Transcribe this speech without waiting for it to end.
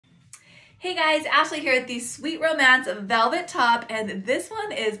Hey guys, Ashley here with the Sweet Romance velvet top, and this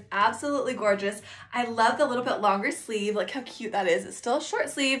one is absolutely gorgeous. I love the little bit longer sleeve. Look how cute that is. It's still a short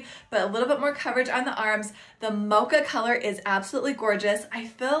sleeve, but a little bit more coverage on the arms. The mocha color is absolutely gorgeous. I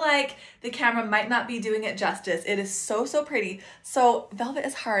feel like the camera might not be doing it justice. It is so pretty. So velvet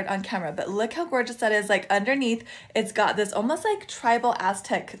is hard on camera, but look how gorgeous that is. Like underneath, it's got this almost like tribal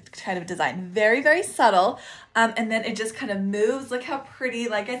Aztec kind of design. Very subtle. And then it just kind of moves. Look how pretty.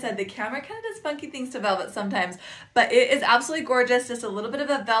 Like I said, the camera kind of does funky things to velvet sometimes, but it is absolutely gorgeous. Just a little bit of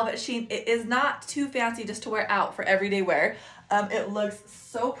a velvet sheen. It is not too fancy just to wear out for everyday wear. It looks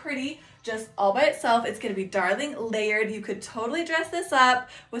so pretty just all by itself. It's going to be darling layered. You could totally dress this up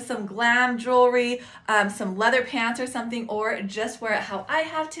with some glam jewelry, some leather pants or something, or just wear it how I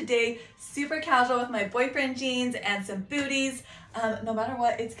have today, super casual with my boyfriend jeans and some booties. No matter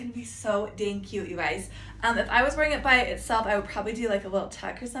what, it's going to be so dang cute, you guys. If I was wearing it by itself, I would probably do like a little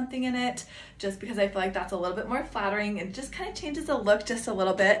tuck or something in it, just because I feel like that's a little bit more flattering and just kind of changes the look just a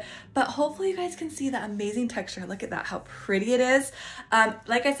little bit. But hopefully you guys can see the amazing texture. Look at that, how pretty it is.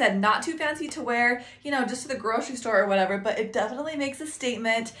 Like I said, not too fancy to wear, you know, just to the grocery store or whatever, but it definitely makes a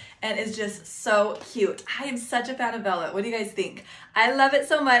statement and is just so cute. I am such a fan of velvet. What do you guys think? I love it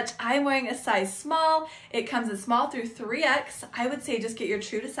so much. I'm wearing a size small. It comes in small through 3X. I would say just get your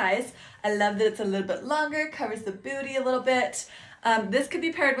true to size. I love that it's a little bit longer, covers the booty a little bit. This could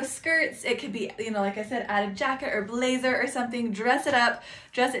be paired with skirts. It could be, you know, like I said, add a jacket or blazer or something. Dress it up,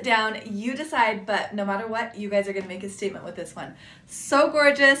 dress it down. You decide, but no matter what, you guys are going to make a statement with this one. So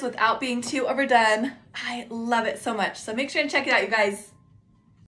gorgeous without being too overdone. I love it so much. So make sure and check it out, you guys.